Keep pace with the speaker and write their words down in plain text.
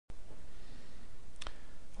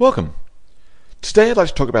Welcome. Today I'd like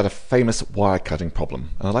to talk about a famous wire cutting problem,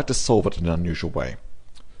 and I'd like to solve it in an unusual way.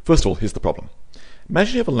 First of all, here's the problem.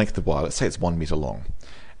 Imagine you have a length of wire, let's say it's 1 meter long,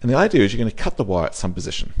 and the idea is you're going to cut the wire at some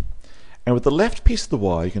position. And with the left piece of the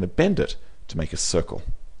wire, you're going to bend it to make a circle.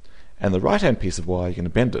 And the right hand piece of wire, you're going to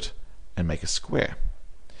bend it and make a square.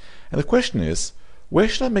 And the question is, where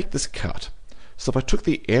should I make this cut? So if I took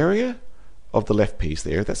the area of the left piece, the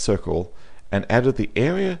area of that circle, and added the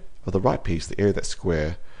area of the right piece, the area of that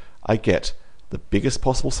square, I get the biggest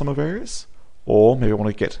possible sum of areas, or maybe I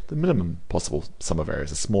want to get the minimum possible sum of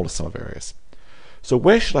areas, the smallest sum of areas. So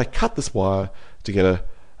where should I cut this wire to get a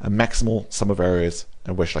maximal sum of areas,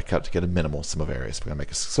 and where should I cut to get a minimal sum of areas? We're going to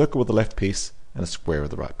make a circle with the left piece and a square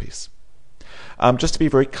with the right piece. Just to be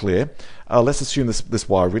very clear, let's assume this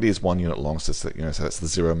wire really is 1 unit long, so that's the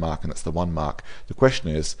 0 mark and that's the 1 mark. The question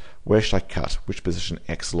is, where should I cut? Which position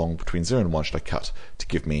x long between 0 and 1 should I cut to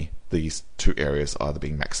give me these two areas either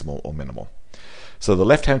being maximal or minimal? So the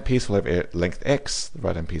left-hand piece will have length x, the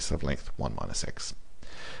right-hand piece will have length 1 minus x.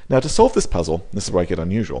 Now to solve this puzzle, this is where I get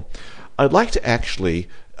unusual, I'd like to actually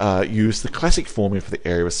use the classic formula for the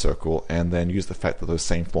area of a circle and then use the fact that those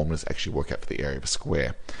same formulas actually work out for the area of a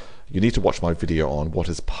square. You need to watch my video on what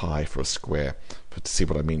is pi for a square to see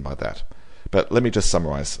what I mean by that. But let me just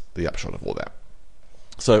summarize the upshot of all that.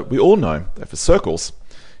 So we all know that for circles,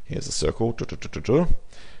 here's a circle,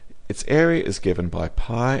 its area is given by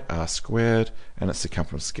pi r squared and its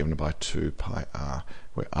circumference is given by 2 pi r,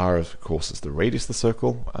 where r of course is the radius of the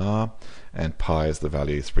circle, r, and pi is the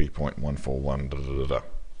value 3.141.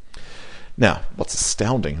 Now, what's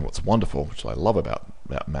astounding, what's wonderful, which I love about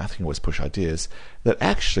math, you can always push ideas, that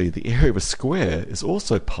actually the area of a square is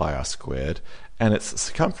also pi r squared, and its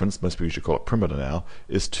circumference, most people usually call it perimeter now,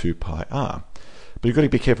 is 2 pi r. But you've got to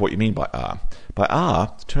be careful what you mean by r. By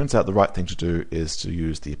r, it turns out the right thing to do is to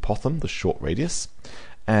use the apothem, the short radius.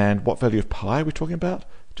 And what value of pi are we talking about?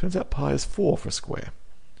 It turns out pi is 4 for a square.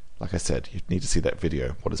 Like I said, you need to see that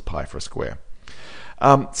video, what is pi for a square.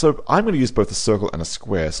 So I'm going to use both a circle and a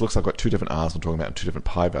square. So it looks like I've got two different r's I'm talking about and two different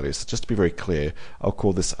pi values. So just to be very clear, I'll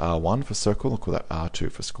call this r1 for circle, I'll call that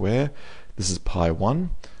r2 for square. This is pi 1,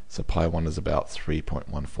 so pi 1 is about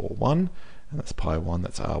 3.141, and that's pi 1,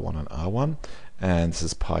 that's r1 and r1. And this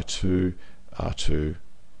is pi 2, r2,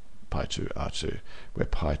 pi 2, r2, where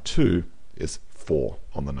pi 2 is 4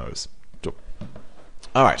 on the nose.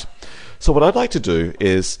 Alright, so what I'd like to do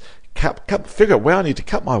is figure out where I need to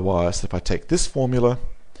cut my wire, so if I take this formula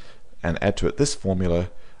and add to it this formula,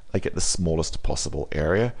 I get the smallest possible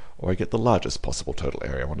area, or I get the largest possible total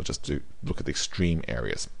area. I want to just look at the extreme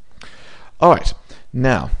areas. Alright,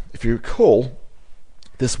 now, if you recall,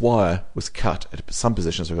 this wire was cut at some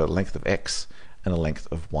positions. We've got a length of x and a length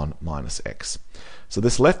of 1 minus x. So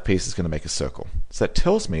this left piece is going to make a circle. So that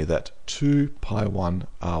tells me that 2 pi 1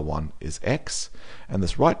 r1 is x, and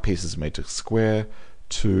this right piece is made to square.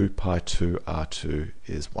 2 pi 2 r2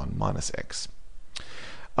 is 1 minus x.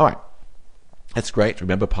 Alright, that's great.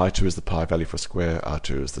 Remember, pi 2 is the pi value for a square,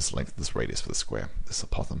 r2 is this length, this radius for the square, this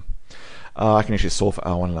apothem. I can actually solve for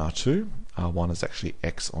r1 and r2. r1 is actually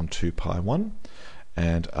x on 2 pi 1,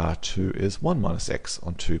 and r2 is 1 minus x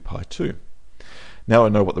on 2 pi 2. Now I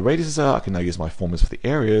know what the radiuses are, I can now use my formulas for the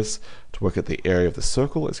areas to work out the area of the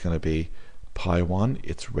circle. It's going to be pi 1,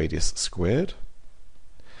 its radius squared,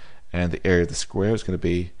 and the area of the square is going to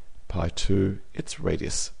be pi 2, its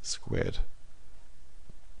radius squared.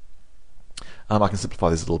 I can simplify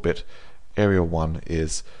this a little bit. Area 1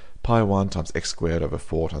 is pi 1 times x squared over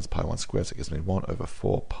 4 times pi 1 squared, so it gives me 1 over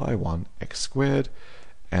 4 pi 1 x squared,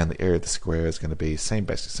 and the area of the square is going to be same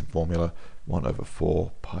formula, 1 over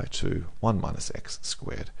 4 pi 2 1 minus x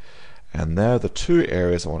squared. And there are the two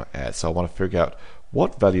areas I want to add. So I want to figure out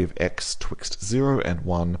what value of x twixt 0 and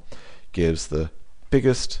 1 gives the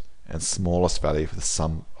biggest and smallest value for the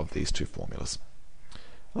sum of these two formulas.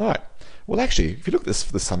 Alright, well actually, if you look at this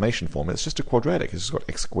for the summation formula, it's just a quadratic. It's just got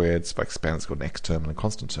x squared, so if I expand it's got an x term and a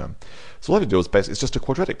constant term. So all I have to do is basically, it's just a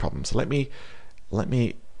quadratic problem. So let me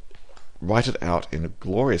write it out in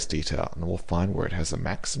glorious detail, and we'll find where it has a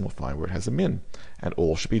max and we'll find where it has a min. And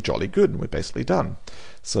all should be jolly good, and we're basically done.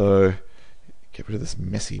 So get rid of this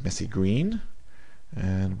messy green,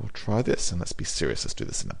 and we'll try this, and let's be serious, let's do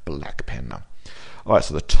this in a black pen now. Alright,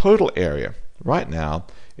 so the total area right now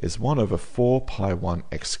is 1 over 4 pi 1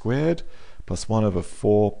 x squared plus 1 over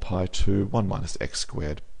 4 pi 2 1 minus x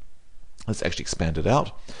squared. Let's actually expand it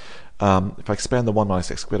out. If I expand the 1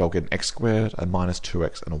 minus x squared, I'll get an x squared, a minus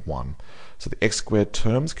 2x, and a 1. So the x squared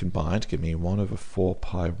terms combined give me 1 over 4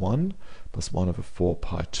 pi 1 plus 1 over 4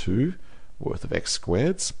 pi 2 worth of x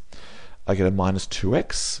squareds. I get a minus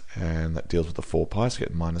 2x, and that deals with the 4 pi, so I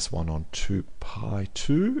get minus 1 on 2 pi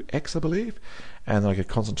 2x, I believe. And then I get a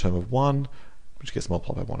constant term of 1, which gets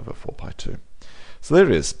multiplied by 1 over 4 pi 2. So there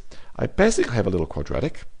it is. I basically have a little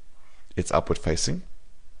quadratic. It's upward facing.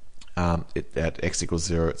 At x equals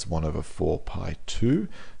 0, it's 1 over 4 pi 2.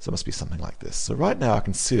 So it must be something like this. So right now I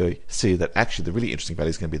can see that actually the really interesting value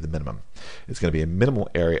is going to be the minimum. It's going to be a minimal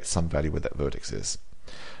area at some value where that vertex is.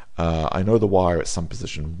 I know the wire at some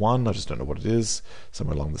position 1, I just don't know what it is.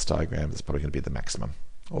 Somewhere along this diagram, it's probably going to be the maximum.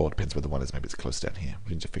 Or it depends where the 1 is, maybe it's close down here.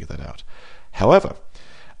 We need to figure that out. However,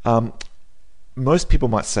 most people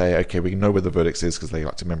might say, okay, we know where the vertex is because they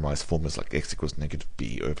like to memorize formulas like x equals negative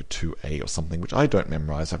b over 2a or something, which I don't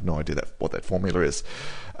memorize. I have no idea what that formula is.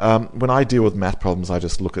 When I deal with math problems, I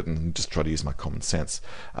just look at it and just try to use my common sense.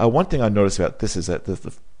 One thing I notice about this is that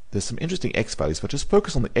there's some interesting x values. If I just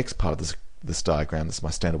focus on the x part of this diagram, this is my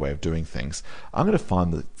standard way of doing things, I'm going to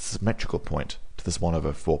find the symmetrical point to this 1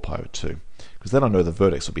 over 4 pi over 2, because then I know the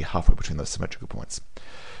vertex will be halfway between those symmetrical points.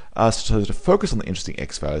 So to focus on the interesting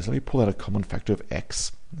x values, let me pull out a common factor of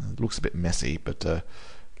x. It looks a bit messy, but the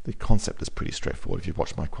concept is pretty straightforward if you've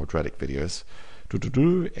watched my quadratic videos.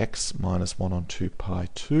 X minus 1 on 2 pi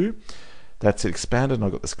 2. That's it expanded, and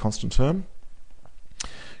I've got this constant term.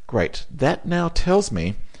 Great. That now tells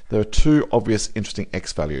me there are two obvious interesting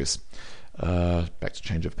x values. Back to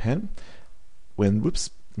change of pen. When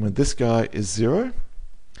this guy is 0,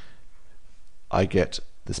 I get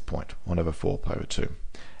this point, 1 over 4 pi over 2.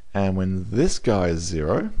 And when this guy is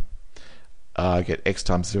 0, I get x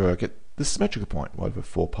times 0, I get this symmetrical point, 1 over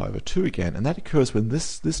 4 pi over 2 again, and that occurs when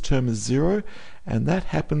this term is 0, and that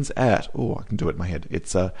happens at, I can do it in my head,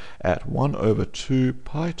 it's at 1 over 2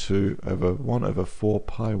 pi 2 over 1 over 4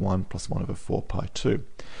 pi 1 plus 1 over 4 pi 2.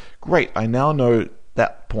 Great, I now know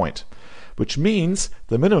that point, which means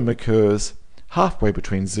the minimum occurs halfway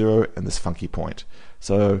between 0 and this funky point.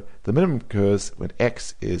 So the minimum occurs when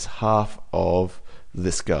x is half of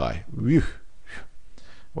this guy.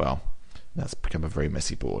 Well, that's become a very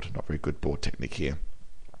messy board, not very good board technique here.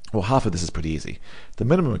 Well, half of this is pretty easy. The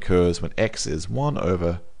minimum occurs when x is 1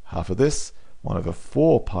 over half of this, 1 over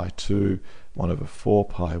 4 pi 2, 1 over 4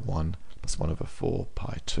 pi 1, plus 1 over 4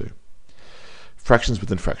 pi 2. Fractions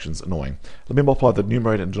within fractions, annoying. Let me multiply the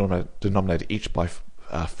numerator and denominator each by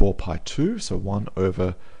 4 pi 2, so 1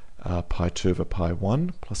 over pi 2 over pi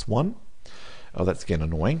 1 plus 1. Oh, that's again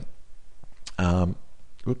annoying. Let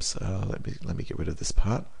me get rid of this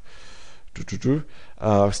part.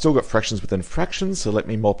 I've still got fractions within fractions, so let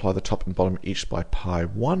me multiply the top and bottom each by pi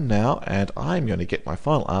 1 now, and I'm going to get my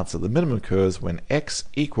final answer. The minimum occurs when x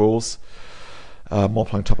equals,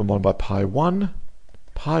 multiplying top and bottom by pi 1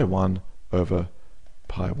 over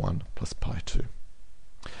pi 1 plus pi 2.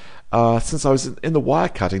 Since I was in the wire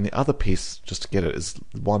cutting, the other piece, just to get it, is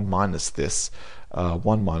 1 minus this,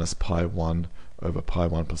 1 minus pi 1 over pi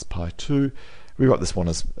 1 plus pi 2. We write this one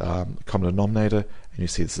as common denominator, and you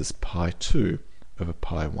see this is pi 2 over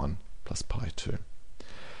pi 1 plus pi 2.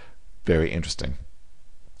 Very interesting.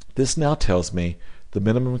 This now tells me the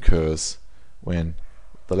minimum occurs when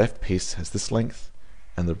the left piece has this length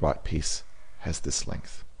and the right piece has this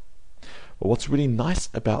length. Well, what's really nice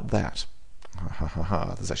about that,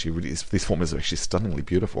 there's actually these formulas are actually stunningly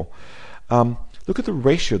beautiful. Look at the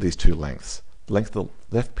ratio of these two lengths. The length of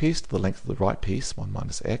the left piece to the length of the right piece, 1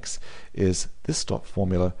 minus x, is this dot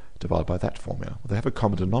formula divided by that formula. Well, they have a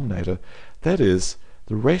common denominator. That is,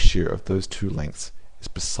 the ratio of those two lengths is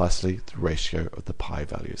precisely the ratio of the pi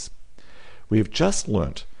values. We have just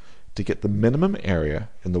learnt to get the minimum area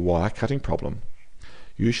in the wire cutting problem,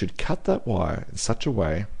 you should cut that wire in such a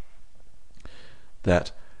way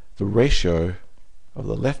that the ratio of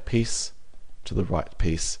the left piece to the right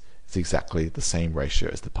piece is exactly the same ratio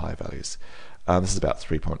as the pi values. This is about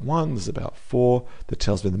 3.1, this is about 4. That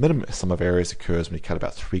tells me the minimum sum of areas occurs when you cut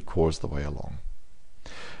about 3/4 of the way along.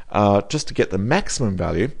 Just to get the maximum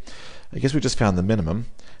value, I guess we just found the minimum.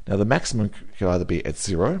 Now the maximum could either be at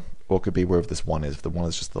 0, or it could be wherever this 1 is. If the 1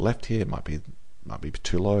 is just to the left here, it might be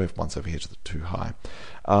too low. If 1's over here, it's too high.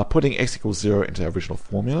 Putting x equals 0 into our original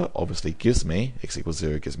formula obviously gives me, x equals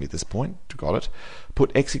 0 gives me this point, got it.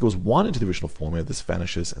 Put x equals 1 into the original formula, this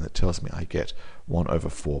vanishes, and it tells me I get 1 over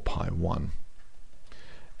 4 pi 1.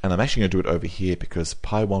 And I'm actually going to do it over here because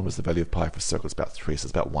pi 1 was the value of pi for a circle, it's about 3, so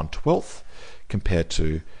it's about 1/12 compared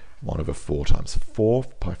to 1 over 4 times 4,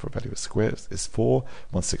 pi for a value of square is 4,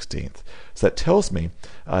 1/16. So that tells me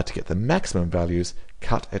to get the maximum values,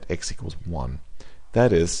 cut at x equals 1.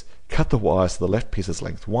 That is, cut the wire so the left piece is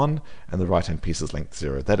length 1 and the right hand piece is length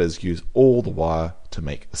 0. That is, use all the wire to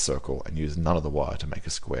make a circle and use none of the wire to make a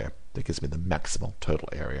square. That gives me the maximal total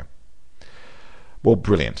area. Well,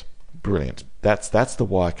 brilliant. Brilliant. That's the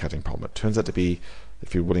wire cutting problem. It turns out to be,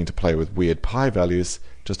 if you're willing to play with weird pi values,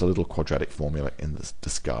 just a little quadratic formula in this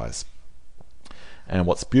disguise. And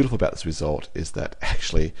what's beautiful about this result is that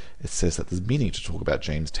actually it says that there's meaning to talk about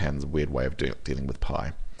James Tann's weird way of dealing with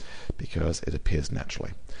pi, because it appears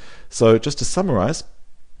naturally. So just to summarize,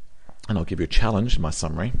 and I'll give you a challenge in my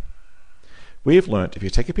summary, we've learnt if you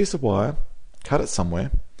take a piece of wire, cut it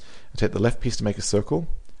somewhere, and take the left piece to make a circle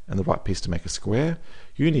and the right piece to make a square,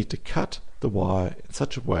 you need to cut the wire in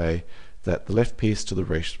such a way that the left piece to the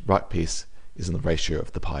right piece is in the ratio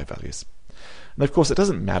of the pi values. And of course it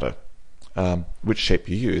doesn't matter which shape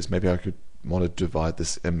you use. Maybe I could want to divide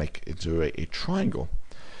this and make it into a triangle.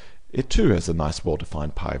 It too has a nice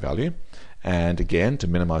well-defined pi value, and again, to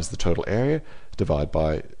minimize the total area,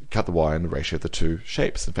 cut the wire in the ratio of the two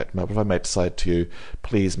shapes. In fact, if I may decide to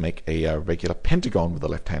please make a regular pentagon with the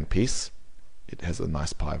left-hand piece, it has a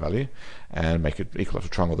nice pi value, and make it equal to a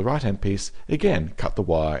triangle with the right-hand piece, again, cut the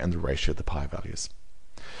wire in the ratio of the pi values.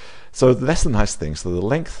 So that's the nice thing. So the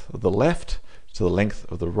length of the left to the length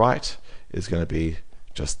of the right is going to be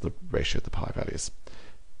just the ratio of the pi values.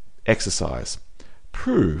 Exercise.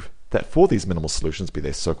 Prove that for these minimal solutions, be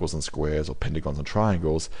they circles and squares or pentagons and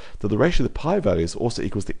triangles, that the ratio of the pi values also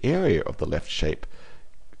equals the area of the left shape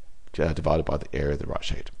divided by the area of the right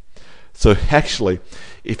shape. So actually,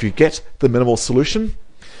 if you get the minimal solution,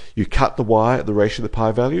 you cut the wire at the ratio of the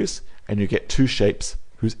pi values, and you get two shapes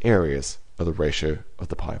whose areas are the ratio of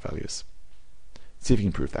the pi values. See if you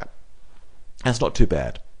can prove that. That's not too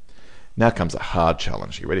bad. Now comes a hard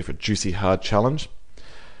challenge. You ready for a juicy hard challenge?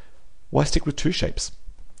 Why stick with two shapes?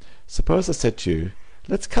 Suppose I said to you,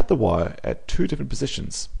 let's cut the wire at two different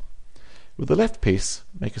positions. With the left piece,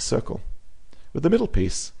 make a circle. With the middle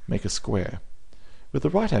piece, make a square. With the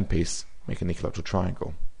right-hand piece, make an equilateral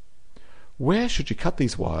triangle. Where should you cut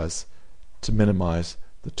these wires to minimize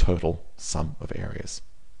the total sum of areas?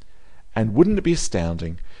 And wouldn't it be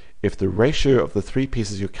astounding if the ratio of the three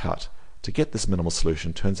pieces you cut to get this minimal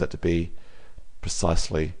solution turns out to be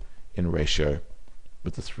precisely in ratio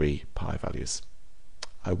with the three pi values?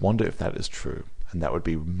 I wonder if that is true, and that would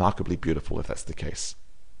be remarkably beautiful if that's the case.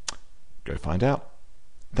 Go find out.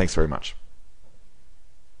 Thanks very much.